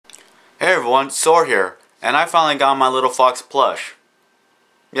Hey everyone, Sor here, and I finally got my little fox plush.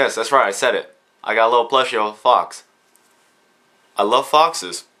 Yes, that's right, I said it. I got a little plushie of a fox. I love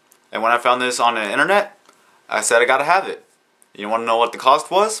foxes, and when I found this on the internet, I said I gotta have it. You wanna know what the cost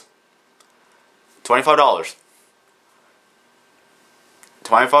was? $25.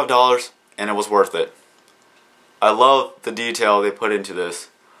 $25, and it was worth it. I love the detail they put into this.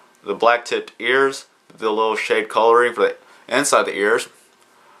 The black tipped ears, the little shade coloring for the inside the ears,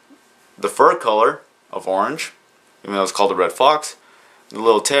 the fur color of orange, even though it's called the red fox, the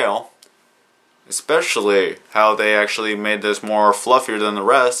little tail, especially how they actually made this more fluffier than the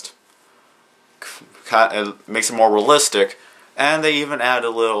rest. It makes it more realistic, and they even add the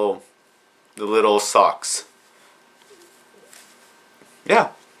little socks. Yeah,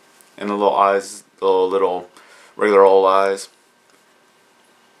 and the little eyes, the little regular old eyes.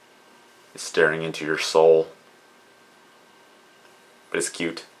 It's staring into your soul, but it's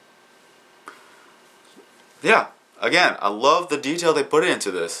cute. Yeah, again, I love the detail they put into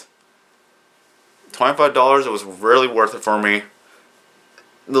this. $25, it was really worth it for me.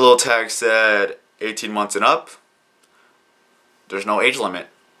 The little tag said 18 months and up. There's no age limit.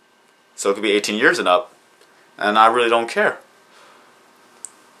 So it could be 18 years and up. And I really don't care.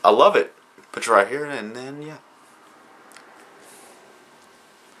 I love it. Put it right here and then, yeah.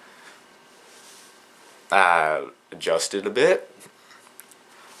 I adjusted a bit.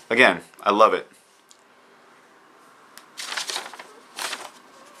 Again, I love it.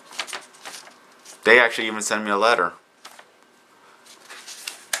 They actually even sent me a letter.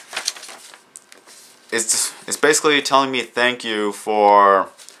 It's basically telling me thank you for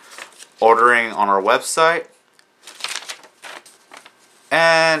ordering on our website,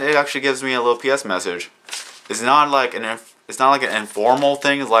 and it actually gives me a little PS message. It's not like an informal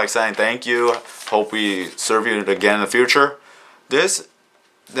thing. It's like saying thank you. Hope we serve you again in the future.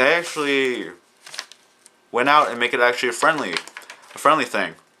 They actually went out and make it actually a friendly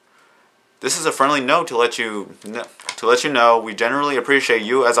thing. This is a friendly note to let you know we generally appreciate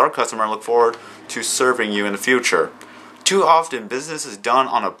you as our customer and look forward to serving you in the future. Too often, business is done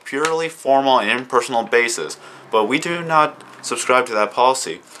on a purely formal and impersonal basis, but we do not subscribe to that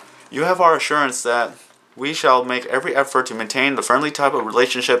policy. You have our assurance that we shall make every effort to maintain the friendly type of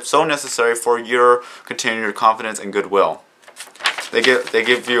relationship so necessary for your continued confidence and goodwill. They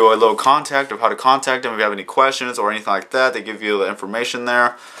give you a little contact of how to contact them if you have any questions or anything like that. They give you the information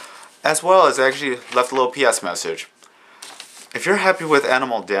there, as well as they actually left a little PS message. If you're happy with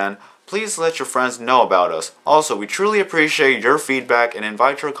Animal Den, please let your friends know about us. Also, we truly appreciate your feedback and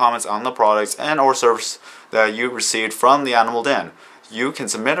invite your comments on the products and or service that you received from the Animal Den. You can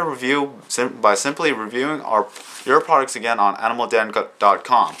submit a review by simply reviewing your products again on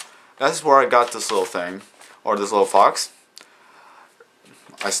animalden.com. That's where I got this little thing, or this little fox.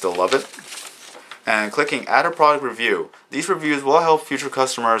 I still love it. And clicking add a product review. These reviews will help future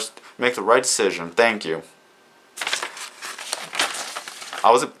customers make the right decision. Thank you.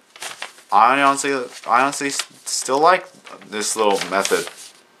 I honestly still like this little method.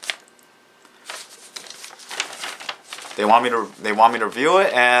 They want me to review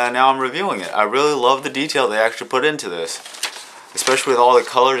it, and now I'm reviewing it. I really love the detail they actually put into this, especially with all the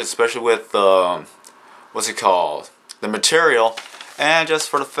colors, especially with the the material, and just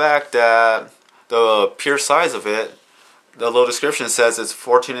for the fact that the pure size of it, the little description says it's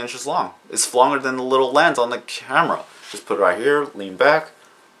 14 inches long. It's longer than the little lens on the camera. Just put it right here, lean back.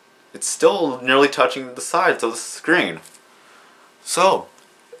 It's still nearly touching the sides of the screen. So,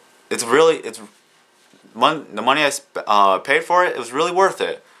 the money I paid for it, it was really worth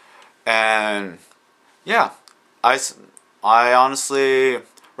it. And yeah, I honestly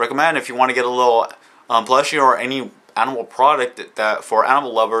recommend if you want to get a little plushie or any animal product that for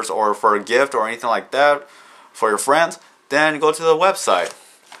animal lovers or for a gift or anything like that for your friends, then go to the website.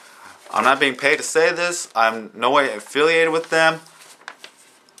 I'm not being paid to say this. I'm no way affiliated with them.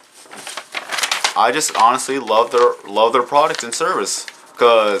 I just honestly love their products and service,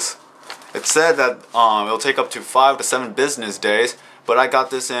 because it said that it'll take up to 5 to 7 business days, but I got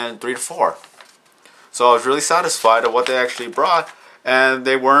this in 3 to 4. So I was really satisfied at what they actually brought, and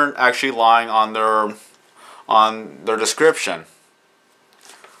they weren't actually lying on their description.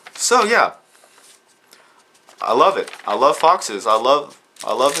 So yeah, I love it. I love foxes. I love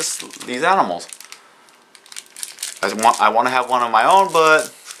these animals. I want to have one of my own,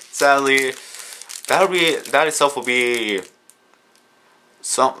 but sadly, that itself will be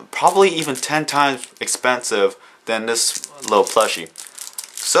probably even 10 times expensive than this little plushie.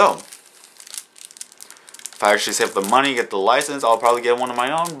 So, if I actually save the money, get the license, I'll probably get one of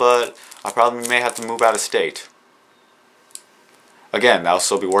my own, but I probably may have to move out of state. Again, that'll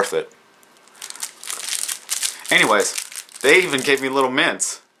still be worth it. Anyways, they even gave me little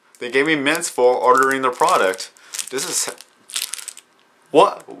mints. They gave me mints for ordering their product. This is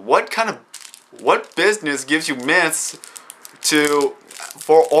what business gives you mints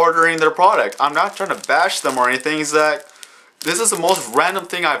for ordering their product? I'm not trying to bash them or anything. It's that this is the most random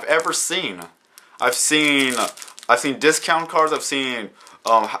thing I've ever seen. I've seen discount cards. I've seen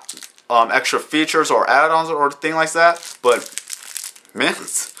extra features or add-ons or things like that. But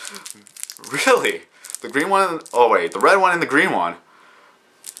mints, really? The green one? Oh wait, the red one and the green one.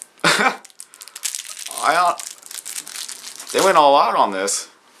 They went all out on this,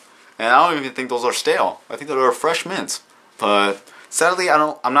 and I don't even think those are stale. I think they're fresh mints. But sadly,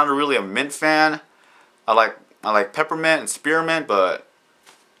 I'm not really a mint fan. I like peppermint and spearmint, but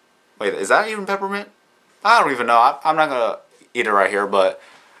wait, is that even peppermint? I don't even know. I'm not gonna eat it right here. But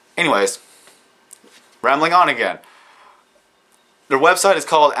anyways, rambling on again. Their website is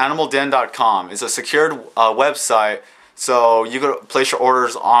called animalden.com. It's a secured website, so you can place your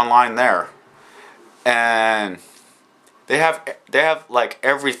orders online there. And they have like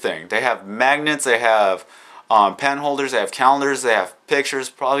everything. They have magnets. They have pen holders. They have calendars. They have pictures.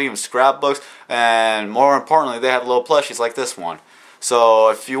 Probably even scrapbooks. And more importantly, they have little plushies like this one. So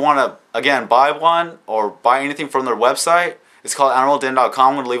if you want to again buy one or buy anything from their website, it's called animalden.com.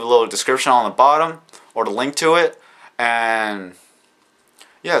 I'm going to leave a little description on the bottom or the link to it. And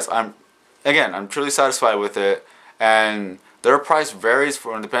yes, I'm truly satisfied with it. And their price varies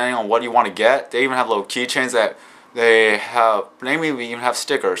depending on what you want to get. They even have little keychains that they have. Namely, we even have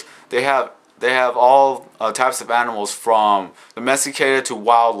stickers. They have all types of animals from domesticated to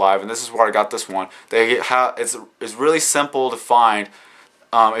wildlife, and this is where I got this one. It's really simple to find.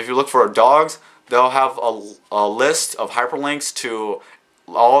 If you look for dogs, they'll have a list of hyperlinks to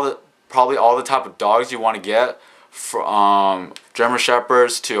probably all the type of dogs you want to get, from German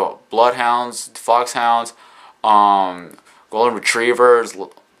Shepherds to Bloodhounds, Foxhounds, Golden Retrievers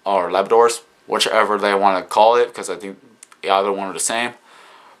or Labradors, whichever they want to call it, because I think either one are the same.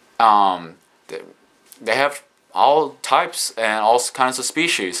 They have all types and all kinds of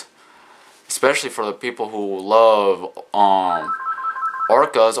species, especially for the people who love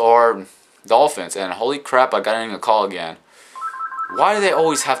orcas or dolphins. And holy crap, I got getting a call again. Why do they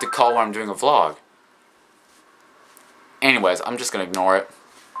always have to call when I'm doing a vlog? Anyways, I'm just gonna ignore it.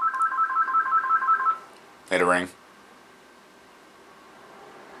 Let it ring.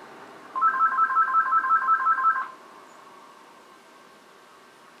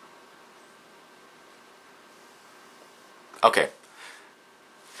 Okay.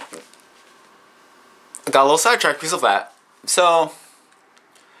 I got a little sidetracked because of that. So,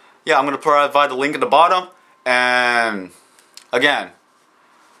 yeah, I'm going to provide the link at the bottom. And, again,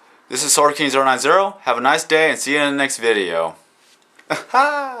 this is SwordKing090. Have a nice day and see you in the next video.